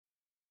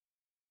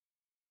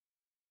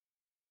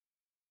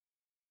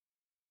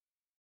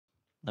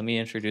Let me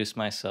introduce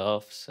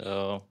myself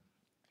so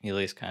you at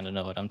least kind of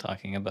know what I'm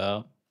talking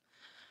about.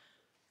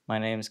 My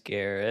name's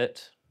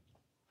Garrett.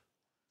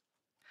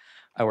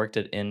 I worked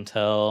at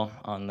Intel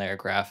on their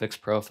graphics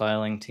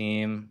profiling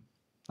team.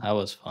 That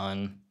was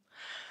fun.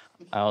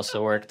 I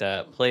also worked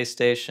at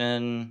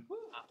PlayStation.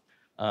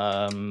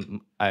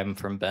 I'm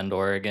from Bend,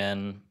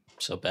 Oregon,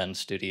 so Bend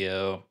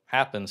Studio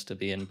happens to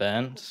be in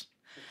Bend.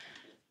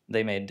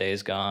 They made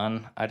Days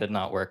Gone. I did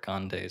not work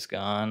on Days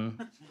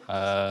Gone.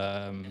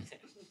 Um,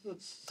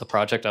 the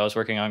project I was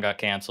working on got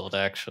canceled,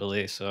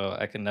 actually, so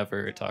I can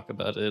never talk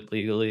about it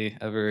legally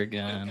ever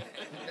again.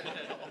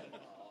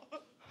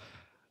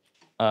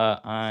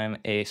 I'm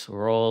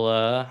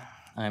Acerola.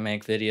 I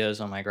make videos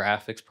on my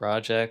graphics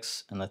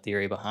projects and the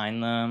theory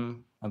behind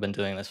them. I've been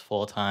doing this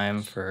full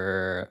time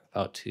for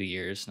about 2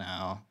 years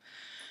now.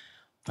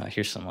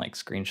 Here's some like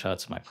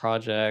screenshots of my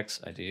projects.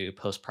 I do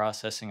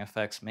post-processing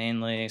effects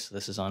mainly. So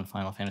this is on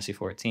Final Fantasy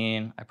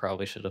 14. I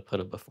probably should have put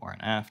a before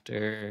and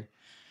after.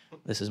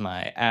 This is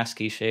my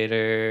ASCII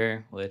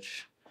shader,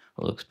 which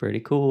looks pretty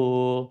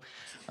cool.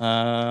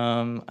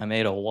 I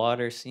made a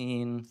water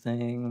scene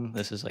thing.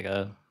 This is like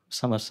a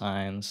sum of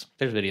signs.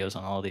 There's videos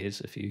on all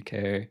these if you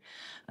care.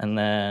 And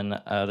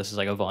then this is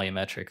like a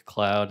volumetric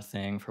cloud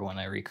thing for when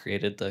I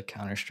recreated the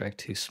Counter-Strike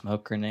 2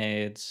 smoke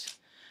grenades.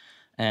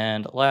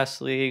 And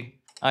lastly,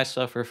 I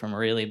suffer from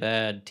really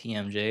bad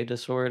TMJ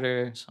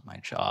disorder, so my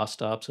jaw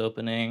stops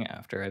opening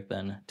after I've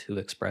been too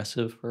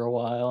expressive for a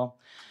while.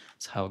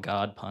 It's how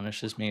God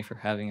punishes me for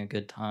having a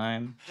good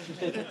time.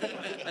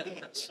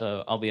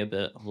 So I'll be a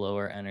bit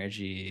lower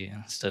energy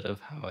instead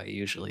of how I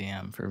usually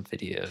am for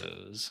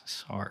videos.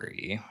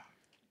 Sorry.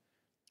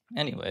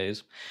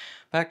 Anyways,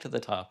 back to the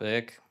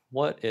topic.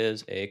 What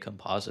is a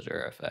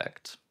compositor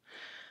effect?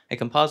 A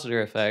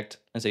compositor effect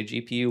is a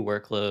GPU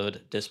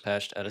workload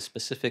dispatched at a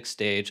specific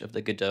stage of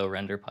the Godot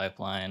render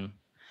pipeline.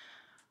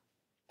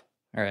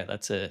 All right,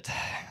 that's it.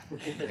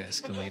 You guys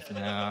can leave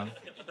now.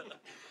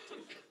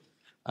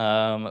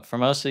 For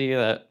most of you,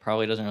 that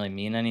probably doesn't really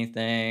mean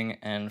anything.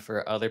 And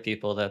for other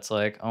people, that's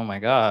like, oh my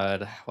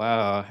God,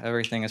 wow,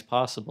 everything is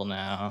possible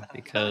now.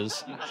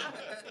 Because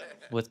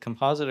with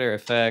compositor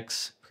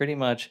effects, pretty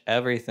much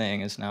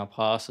everything is now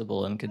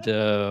possible in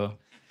Godot.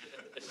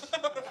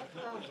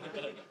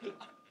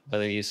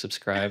 Whether you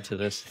subscribe to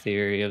this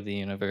theory of the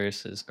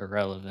universe is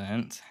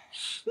irrelevant.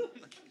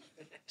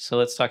 So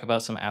let's talk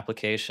about some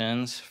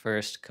applications.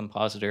 First,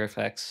 compositor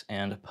effects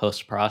and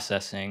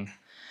post-processing.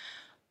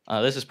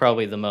 This is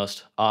probably the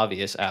most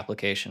obvious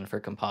application for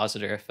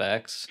compositor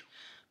effects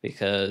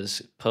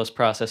because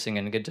post-processing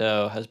in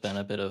Godot has been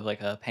a bit of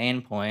like a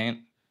pain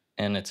point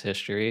in its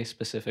history,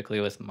 specifically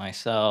with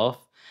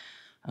myself.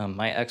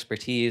 My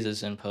expertise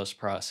is in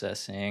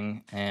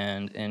post-processing,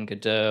 and in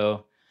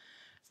Godot,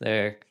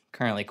 they're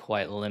currently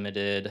quite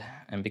limited,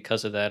 and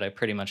because of that, I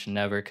pretty much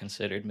never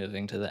considered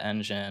moving to the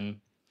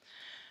engine.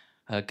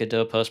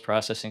 Godot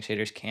post-processing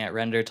shaders can't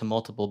render to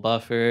multiple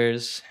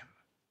buffers.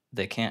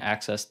 They can't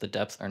access the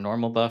depth or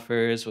normal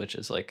buffers, which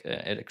is like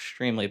an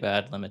extremely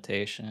bad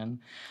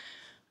limitation.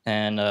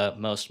 And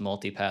most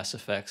multipass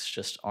effects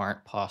just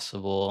aren't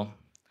possible.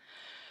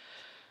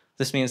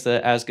 This means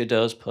that as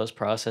Godot's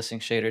post-processing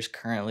shaders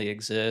currently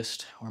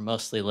exist, we're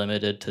mostly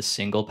limited to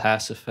single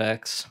pass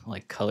effects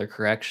like color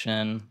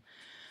correction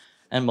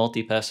and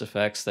multipass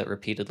effects that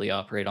repeatedly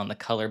operate on the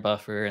color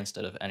buffer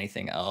instead of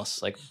anything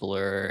else like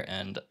blur,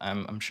 and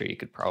I'm sure you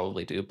could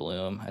probably do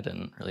bloom. I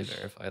didn't really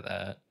verify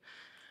that.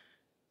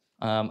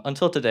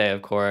 Until today,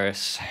 of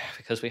course,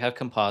 because we have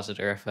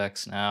compositor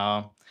effects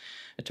now.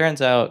 It turns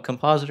out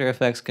compositor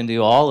effects can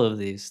do all of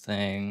these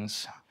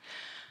things.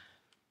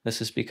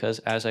 This is because,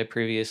 as I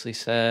previously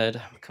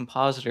said,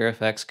 compositor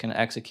effects can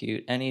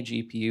execute any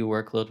GPU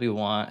workload we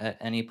want at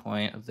any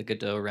point of the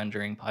Godot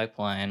rendering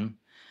pipeline.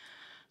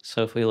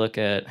 So if we look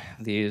at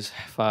these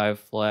 5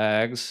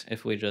 flags,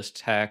 if we just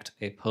tacked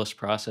a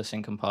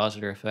post-processing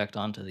compositor effect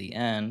onto the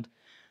end,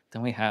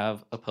 then we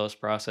have a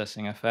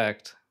post-processing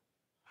effect.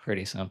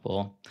 Pretty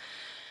simple.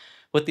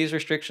 With these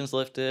restrictions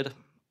lifted,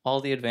 all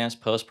the advanced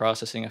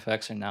post-processing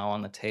effects are now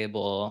on the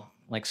table,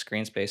 like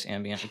screen space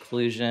ambient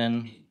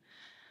occlusion,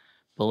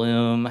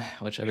 bloom,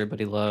 which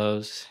everybody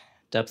loves,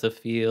 depth of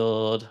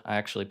field. I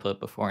actually put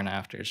before and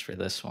afters for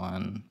this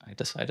one. I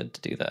decided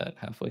to do that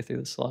halfway through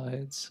the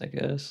slides, I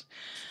guess.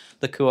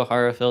 The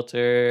Kuwahara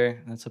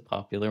filter, that's a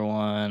popular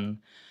one.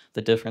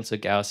 The difference of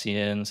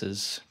Gaussians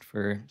is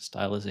for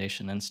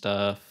stylization and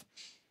stuff.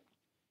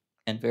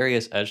 And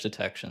various edge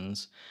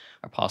detections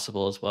are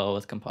possible as well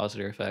with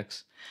compositor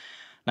effects.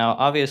 Now,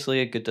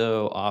 obviously,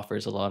 Godot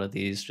offers a lot of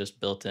these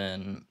just built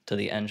in to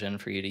the engine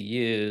for you to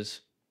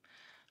use.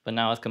 But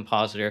now with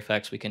compositor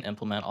effects, we can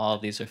implement all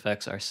of these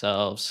effects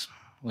ourselves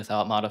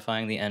without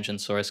modifying the engine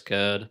source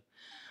code.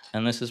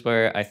 And this is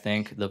where I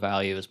think the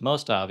value is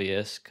most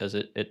obvious because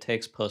it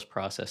takes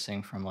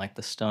post-processing from like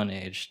the Stone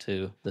Age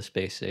to the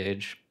Space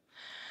Age.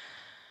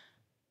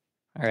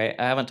 All right,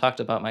 I haven't talked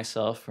about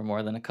myself for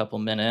more than a couple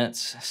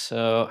minutes.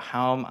 So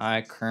how am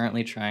I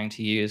currently trying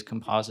to use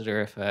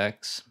compositor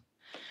effects?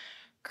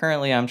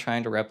 Currently, I'm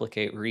trying to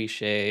replicate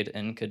reshade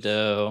in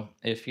Godot.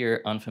 If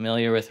you're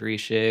unfamiliar with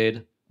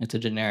reshade, it's a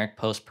generic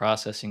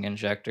post-processing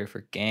injector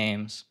for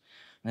games.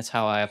 That's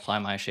how I apply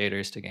my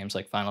shaders to games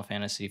like Final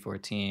Fantasy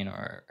XIV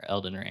or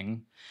Elden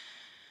Ring.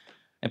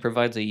 It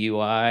provides a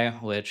UI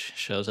which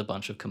shows a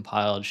bunch of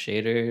compiled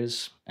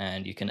shaders,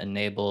 and you can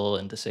enable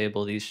and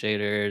disable these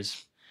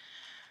shaders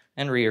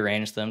and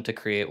rearrange them to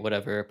create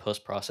whatever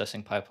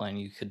post-processing pipeline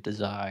you could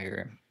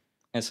desire.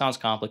 It sounds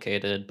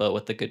complicated, but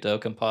with the Godot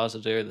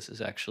compositor, this is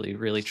actually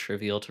really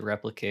trivial to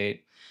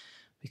replicate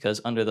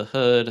because under the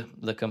hood,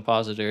 the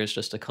compositor is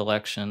just a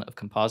collection of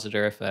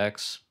compositor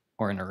effects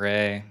or an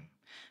array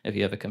if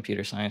you have a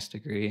computer science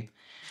degree.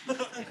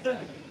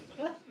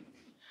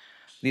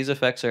 These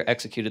effects are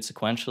executed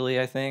sequentially,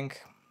 I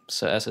think.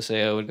 So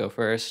SSAO would go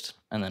first,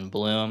 and then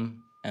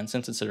Bloom. And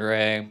since it's an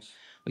array,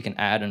 we can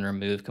add and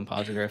remove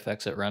compositor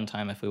effects at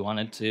runtime if we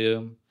wanted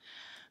to.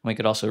 We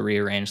could also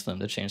rearrange them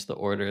to change the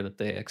order that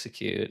they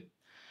execute.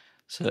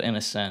 So in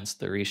a sense,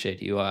 the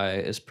reshade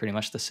UI is pretty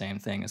much the same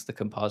thing as the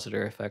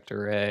compositor effect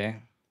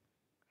array.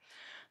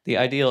 The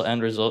ideal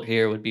end result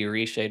here would be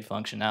reshade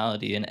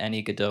functionality in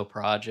any Godot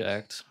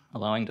project,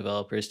 allowing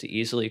developers to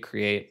easily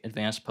create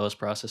advanced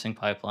post-processing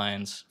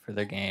pipelines for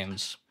their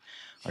games,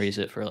 or use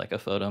it for like a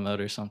photo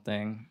mode or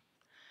something.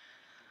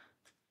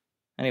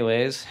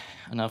 Anyways,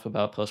 enough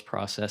about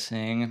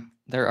post-processing.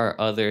 There are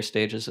other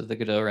stages of the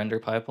Godot render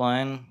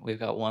pipeline. We've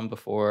got one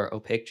before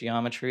opaque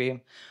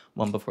geometry,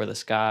 one before the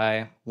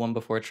sky, one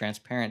before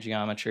transparent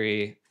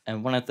geometry,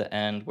 and one at the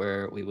end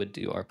where we would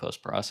do our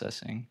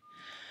post-processing.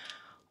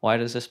 Why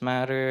does this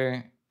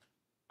matter?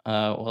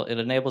 Well, it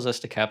enables us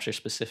to capture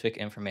specific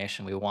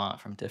information we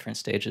want from different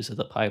stages of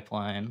the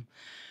pipeline.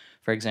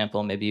 For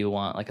example, maybe you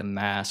want like a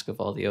mask of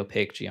all the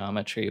opaque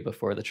geometry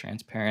before the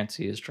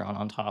transparency is drawn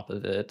on top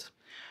of it.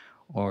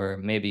 Or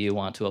maybe you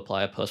want to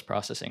apply a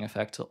post-processing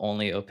effect to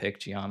only opaque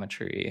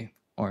geometry.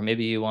 Or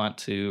maybe you want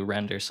to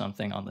render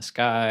something on the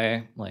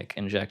sky, like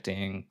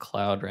injecting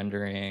cloud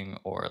rendering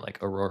or like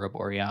aurora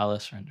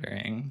borealis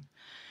rendering.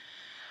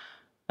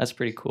 That's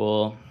pretty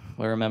cool.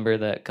 But remember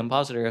that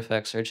compositor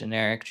effects are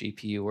generic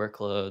GPU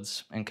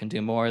workloads and can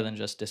do more than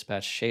just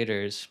dispatch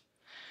shaders.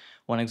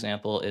 One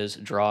example is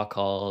draw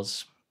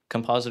calls.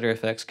 Compositor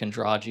effects can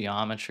draw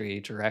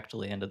geometry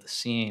directly into the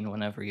scene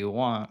whenever you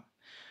want,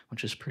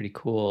 which is pretty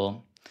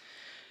cool.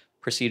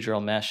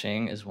 Procedural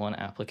meshing is one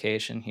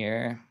application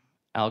here.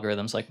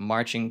 Algorithms like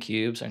marching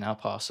cubes are now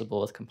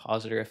possible with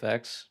compositor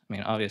effects. I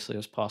mean, obviously it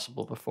was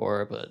possible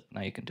before, but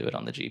now you can do it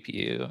on the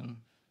GPU, and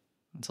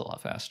it's a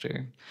lot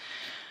faster.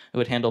 It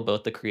would handle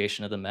both the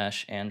creation of the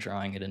mesh and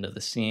drawing it into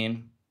the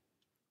scene,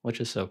 which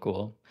is so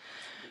cool.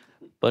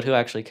 But who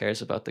actually cares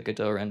about the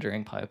Godot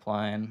rendering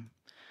pipeline?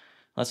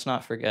 Let's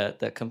not forget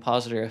that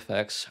compositor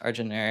effects are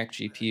generic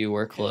GPU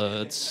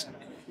workloads.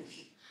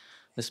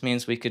 This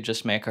means we could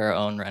just make our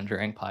own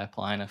rendering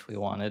pipeline if we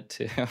wanted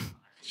to.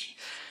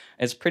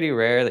 It's pretty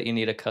rare that you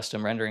need a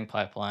custom rendering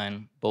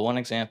pipeline, but one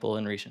example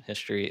in recent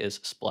history is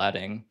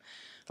splatting,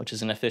 which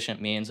is an efficient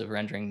means of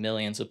rendering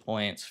millions of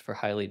points for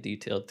highly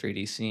detailed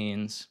 3D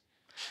scenes.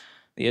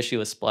 The issue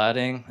with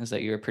splatting is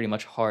that you're pretty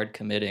much hard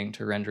committing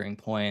to rendering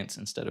points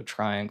instead of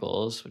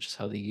triangles, which is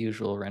how the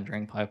usual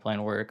rendering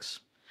pipeline works.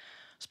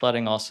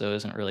 Splatting also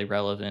isn't really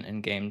relevant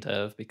in game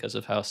dev because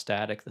of how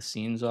static the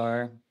scenes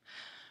are,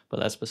 but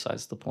that's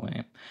besides the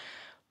point.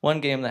 One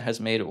game that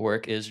has made it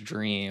work is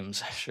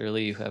Dreams.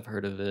 Surely you have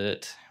heard of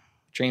it.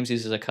 Dreams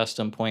uses a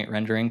custom point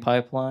rendering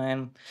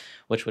pipeline,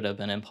 which would have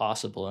been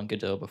impossible in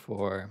Godot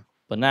before.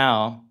 But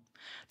now,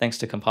 thanks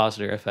to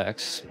compositor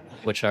effects,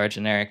 which are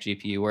generic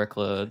GPU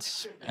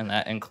workloads, and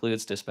that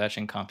includes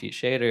dispatching compute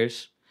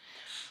shaders,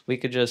 we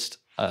could just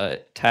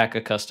tack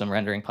a custom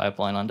rendering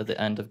pipeline onto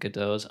the end of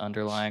Godot's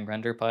underlying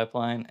render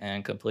pipeline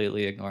and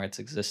completely ignore its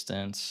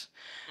existence.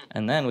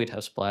 And then we'd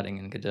have splatting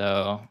in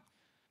Godot.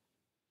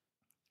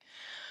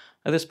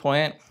 At this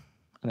point,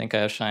 I think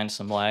I have shined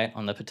some light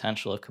on the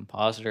potential of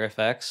compositor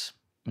effects,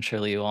 and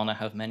surely you all now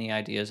have many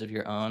ideas of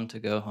your own to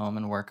go home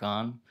and work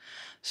on.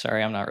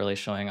 Sorry, I'm not really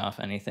showing off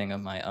anything of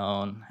my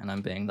own, and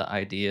I'm being the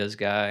ideas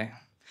guy.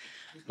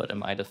 But in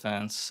my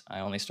defense,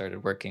 I only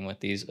started working with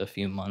these a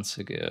few months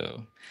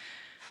ago.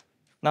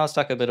 Now let's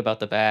talk a bit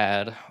about the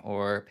bad,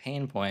 or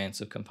pain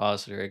points of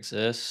compositor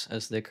exists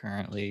as they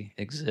currently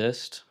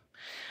exist.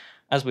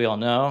 As we all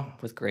know,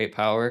 with great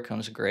power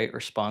comes great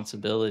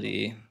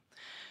responsibility.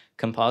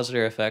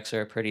 Compositor effects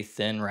are a pretty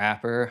thin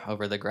wrapper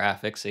over the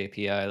graphics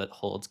API that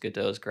holds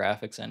Godot's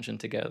graphics engine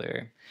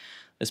together.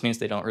 This means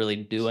they don't really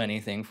do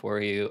anything for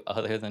you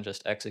other than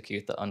just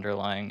execute the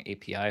underlying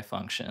API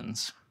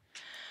functions.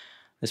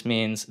 This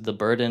means the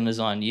burden is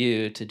on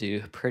you to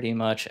do pretty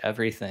much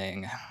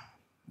everything.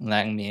 And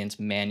that means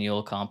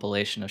manual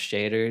compilation of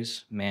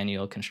shaders,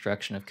 manual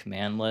construction of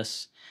command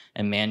lists,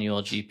 and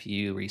manual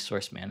GPU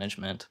resource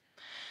management.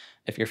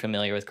 If you're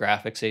familiar with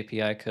graphics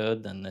API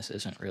code, then this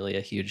isn't really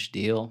a huge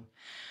deal.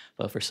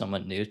 But for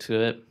someone new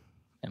to it,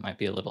 it might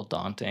be a little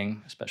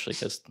daunting, especially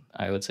because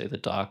I would say the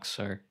docs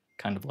are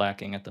kind of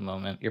lacking at the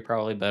moment. You're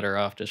probably better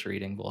off just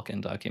reading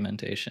Vulkan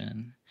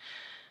documentation.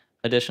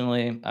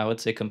 Additionally, I would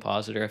say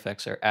compositor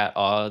effects are at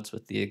odds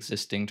with the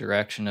existing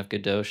direction of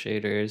Godot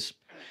shaders.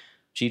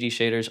 GD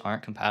shaders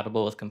aren't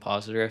compatible with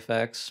compositor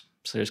effects,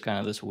 so there's kind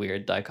of this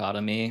weird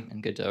dichotomy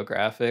in Godot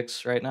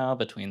graphics right now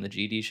between the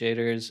GD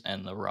shaders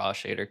and the raw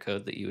shader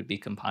code that you would be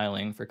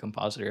compiling for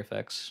compositor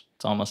effects.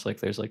 It's almost like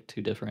there's like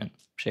two different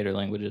shader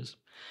languages.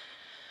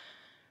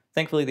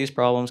 Thankfully, these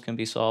problems can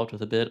be solved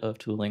with a bit of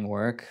tooling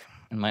work.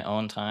 In my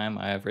own time,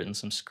 I have written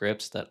some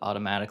scripts that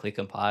automatically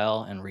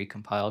compile and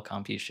recompile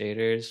compute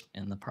shaders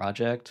in the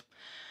project.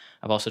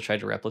 I've also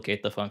tried to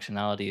replicate the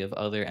functionality of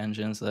other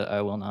engines that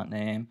I will not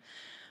name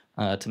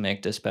to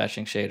make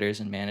dispatching shaders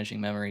and managing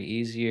memory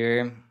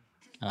easier.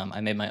 I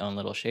made my own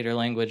little shader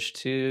language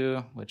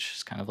too, which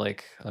is kind of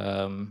like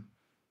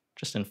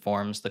just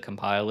informs the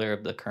compiler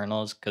of the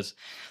kernels, because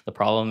the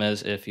problem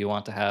is if you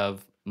want to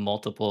have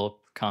multiple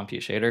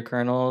compute shader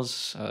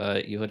kernels,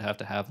 you would have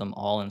to have them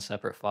all in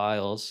separate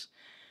files,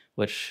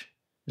 which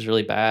is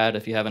really bad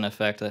if you have an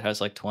effect that has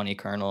like 20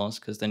 kernels,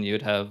 because then you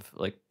would have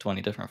like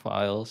 20 different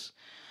files.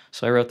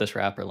 So I wrote this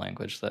wrapper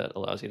language that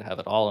allows you to have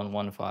it all in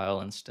one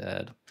file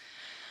instead.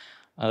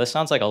 This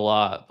sounds like a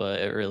lot, but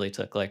it really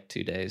took like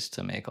 2 days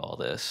to make all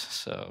this.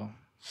 So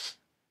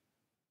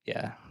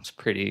yeah,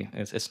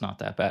 it's not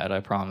that bad.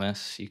 I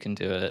promise you can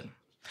do it.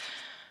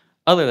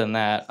 Other than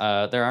that,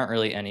 there aren't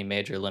really any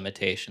major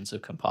limitations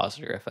of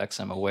compositor effects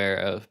I'm aware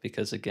of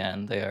because,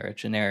 again, they are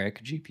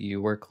generic GPU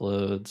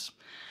workloads.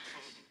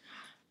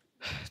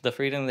 The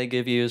freedom they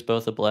give you is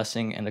both a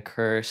blessing and a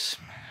curse,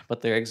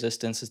 but their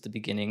existence is the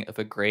beginning of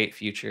a great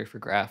future for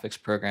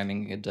graphics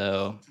programming in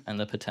Godot, and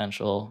the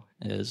potential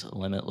is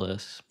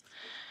limitless.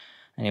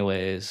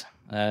 Anyways,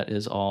 that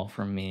is all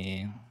from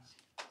me.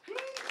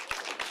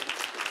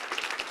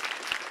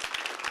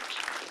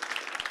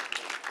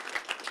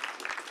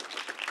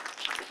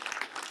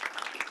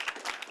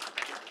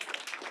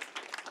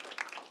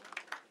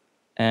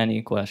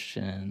 Any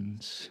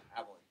questions? I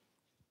have one.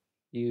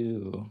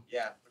 You.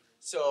 Yeah.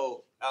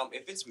 So,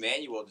 if it's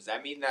manual, does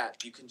that mean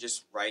that you can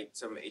just write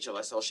some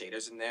HLSL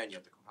shaders in there and you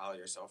have to compile it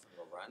yourself and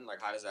it'll run?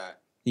 Like, how does that?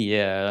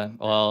 Yeah,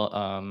 well,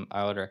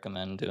 I would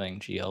recommend doing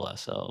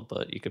GLSL,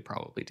 but you could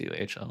probably do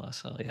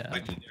HLSL, yeah.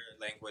 Like, either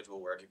language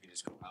will work if you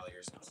just compile it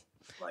yourself,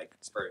 like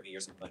SPRT or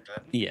something like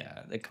that.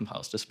 Yeah, it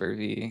compiles to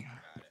SPRV. Got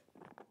it.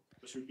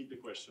 Just repeat the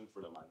question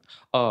for the man.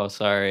 Oh,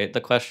 sorry. The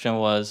question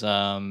was,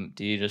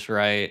 do you just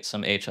write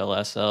some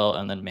HLSL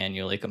and then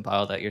manually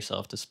compile that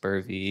yourself to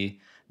SPRV?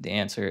 The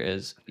answer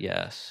is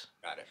yes.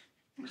 Got it.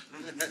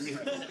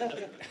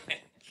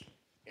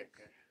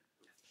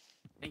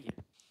 Thank you.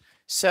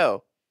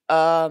 So,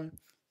 I'm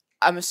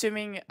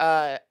assuming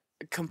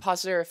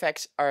compositor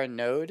effects are a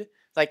node.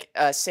 Like,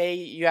 say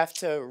you have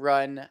to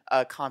run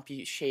a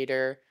compute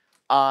shader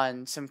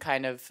on some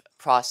kind of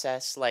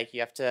process, like you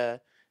have to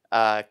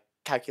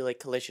calculate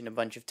collision a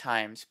bunch of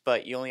times,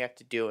 but you only have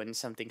to do it in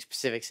something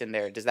specifics in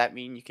there. Does that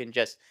mean you can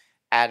just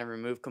add and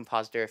remove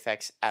compositor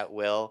effects at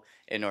will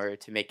in order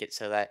to make it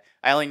so that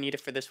I only need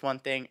it for this one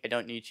thing, I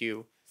don't need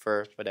you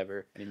for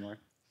whatever anymore?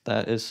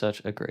 That is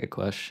such a great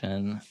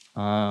question.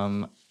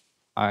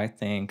 I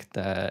think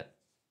that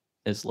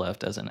is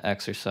left as an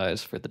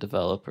exercise for the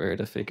developer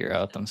to figure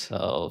out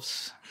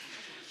themselves.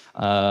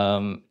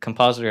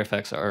 Compositor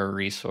effects are a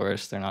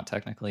resource. They're not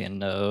technically a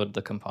node.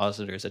 The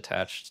compositor is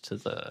attached to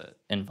the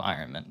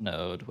environment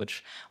node,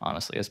 which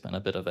honestly has been a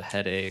bit of a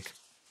headache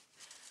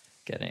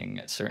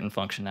getting certain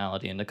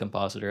functionality into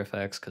compositor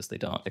effects because they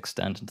don't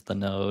extend into the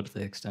node,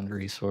 they extend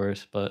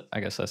resource, but I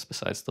guess that's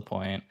besides the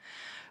point.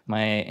 My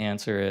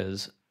answer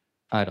is,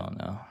 I don't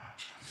know.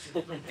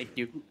 Thank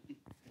you.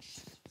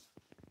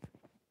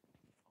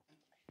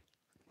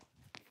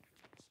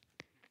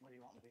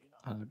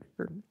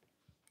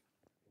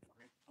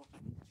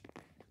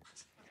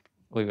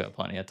 We've got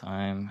plenty of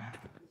time.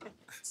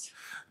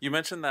 You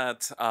mentioned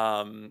that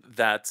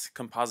that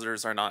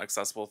compositors are not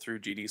accessible through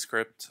GD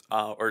script,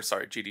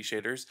 GD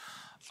shaders.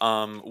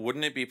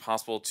 Wouldn't it be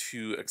possible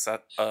to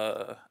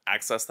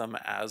access them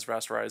as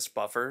rasterized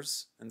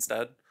buffers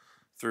instead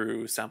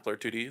through sampler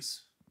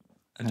 2Ds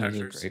and That is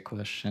a textures? great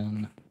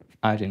question.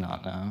 I do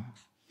not know.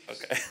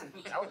 Okay.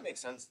 That would make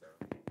sense,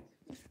 though.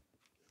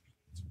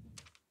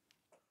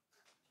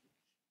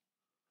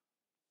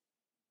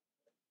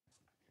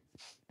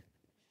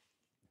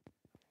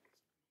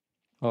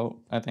 Oh,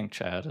 I think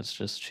Chad is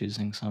just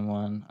choosing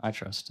someone. I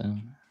trust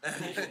him.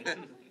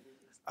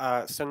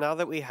 So now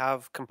that we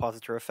have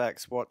compositor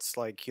effects, what's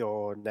like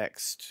your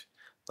next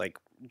like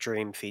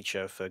dream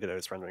feature for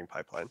Godot's rendering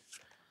pipeline?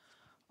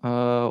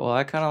 Well,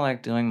 I kind of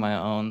like doing my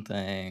own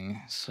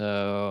thing,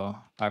 so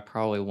I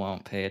probably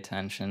won't pay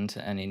attention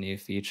to any new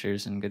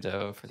features in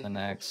Godot for the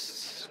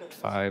next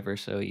 5 or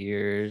so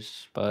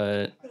years,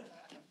 but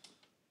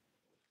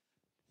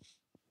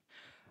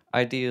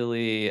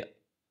ideally,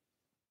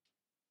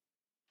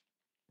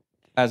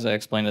 as I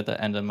explained at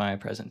the end of my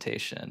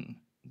presentation,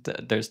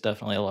 there's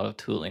definitely a lot of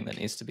tooling that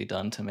needs to be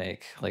done to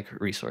make like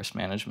resource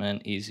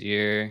management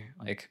easier.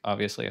 Like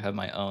obviously I have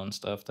my own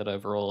stuff that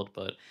I've rolled,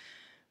 but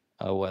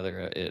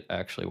Whether it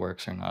actually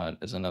works or not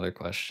is another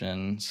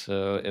question.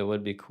 So it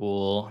would be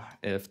cool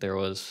if there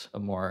was a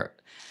more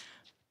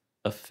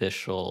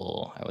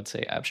official, I would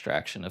say,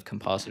 abstraction of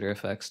compositor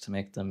effects to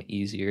make them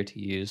easier to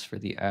use for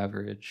the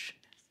average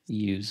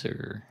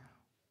user.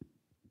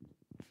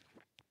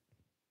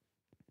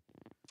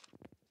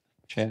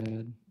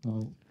 Chad,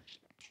 oh,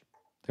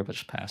 they're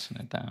just passing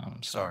it down.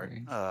 I'm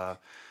sorry.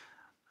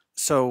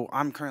 So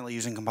I'm currently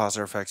using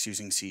compositor effects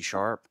using C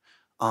sharp.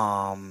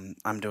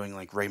 I'm doing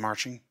like ray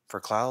marching for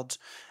clouds,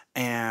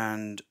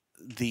 and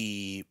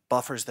the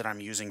buffers that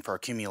I'm using for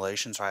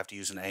accumulation, so I have to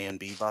use an A and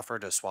B buffer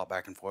to swap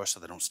back and forth so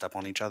they don't step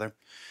on each other.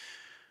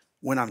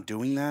 When I'm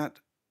doing that,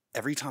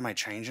 every time I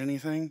change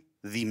anything,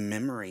 the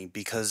memory,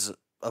 because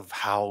of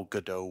how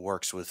Godot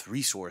works with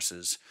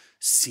resources,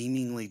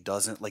 seemingly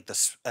doesn't, like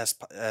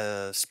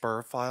the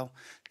spur file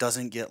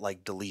doesn't get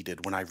like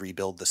deleted when I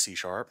rebuild the C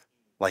sharp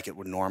like it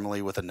would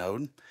normally with a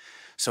node.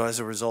 So as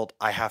a result,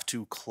 I have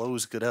to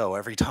close Godot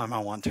every time I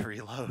want to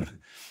reload.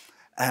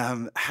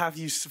 Have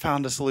you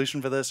found a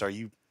solution for this? Are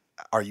you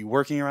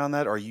working around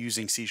that? Or are you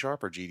using C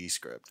sharp or GD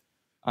script?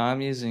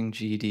 I'm using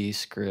GD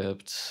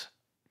script,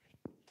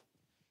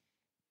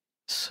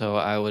 so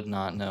I would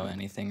not know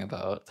anything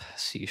about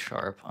C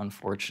sharp,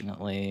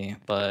 unfortunately,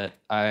 but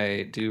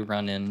I do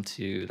run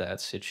into that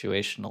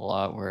situation a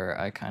lot where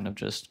I kind of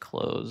just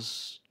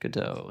close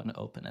Godot and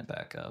open it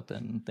back up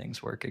and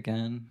things work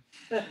again.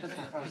 Can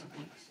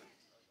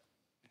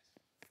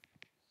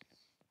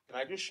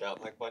I just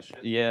shout my question?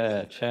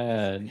 Yeah,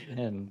 Chad,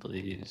 him,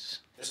 please.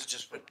 This is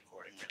just for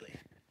recording, really.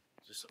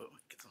 Just so it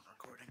gets on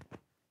recording.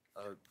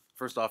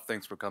 First off,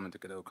 thanks for coming to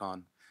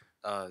GodotCon.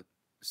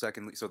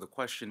 Secondly, so the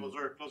question.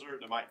 Closer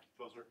the mic,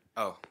 closer.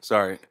 Oh,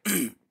 sorry.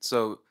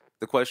 So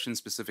the question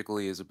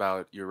specifically is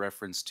about your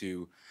reference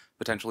to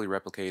potentially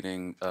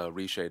replicating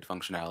reshade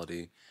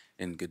functionality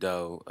in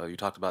Godot. You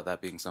talked about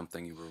that being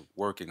something you were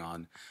working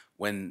on.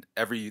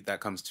 Whenever that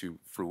comes to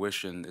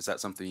fruition, is that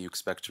something you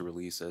expect to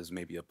release as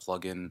maybe a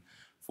plugin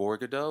for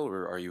Godot,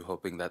 or are you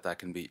hoping that that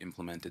can be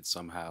implemented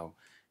somehow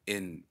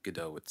in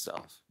Godot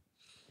itself?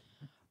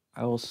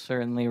 I will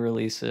certainly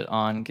release it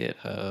on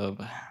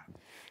GitHub.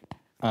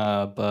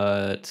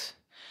 But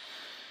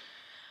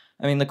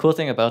I mean, the cool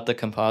thing about the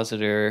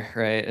compositor,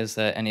 right, is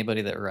that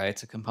anybody that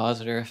writes a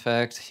compositor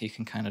effect, you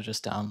can kind of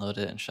just download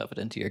it and shove it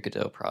into your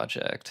Godot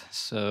project.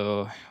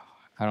 So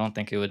I don't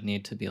think it would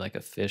need to be like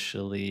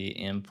officially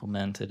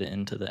implemented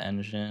into the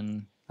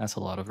engine. That's a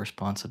lot of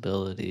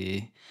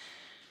responsibility.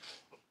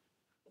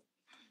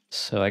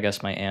 So I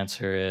guess my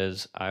answer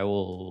is I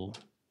will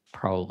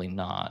probably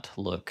not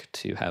look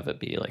to have it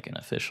be like an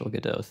official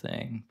Godot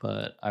thing,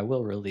 but I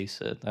will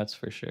release it, that's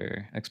for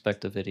sure.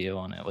 Expect a video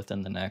on it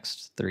within the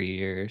next 3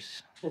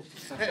 years. Yeah.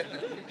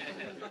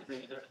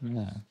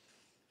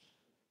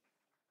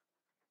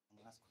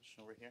 Last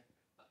question over here.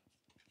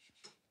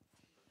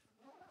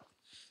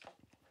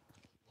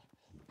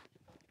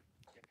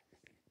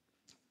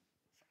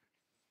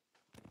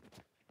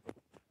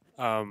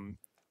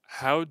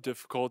 How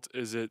difficult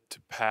is it to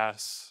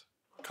pass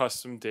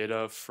custom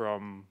data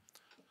from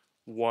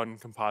one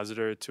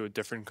compositor to a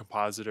different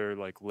compositor,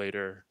 like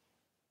later,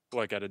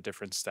 like at a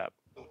different step?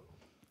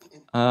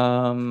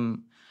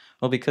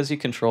 Well, because you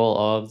control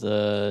all of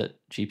the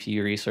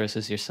GPU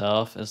resources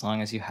yourself, as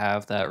long as you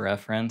have that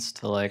reference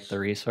to like the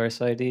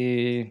resource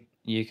ID,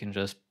 you can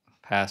just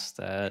pass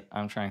that.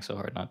 I'm trying so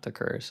hard not to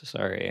curse,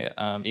 sorry.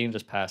 You can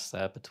just pass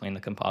that between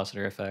the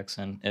compositor effects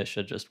and it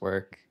should just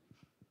work.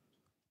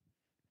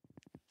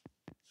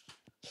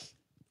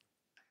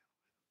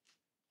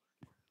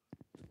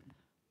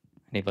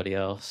 Anybody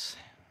else?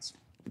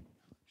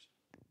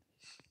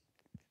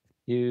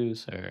 You,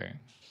 sir.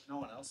 No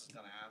one else is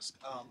going to ask.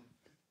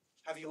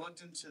 Have you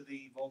looked into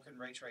the Vulkan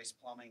ray trace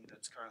plumbing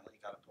that's currently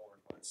got a pull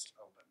request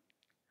open?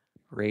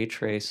 Ray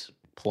trace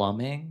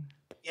plumbing?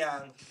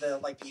 Yeah, the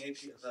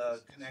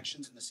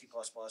connections in the C++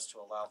 to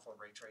allow for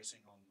ray tracing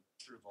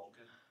through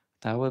Vulkan.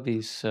 That would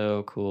be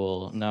so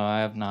cool. No, I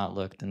have not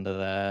looked into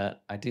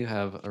that. I do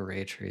have a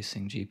ray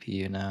tracing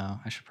GPU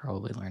now. I should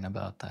probably learn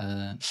about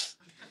that.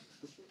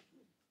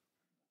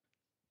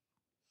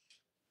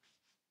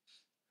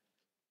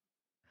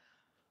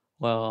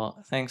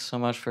 Well, thanks so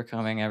much for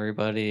coming,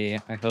 everybody.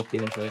 I hope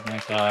you enjoyed my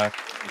talk.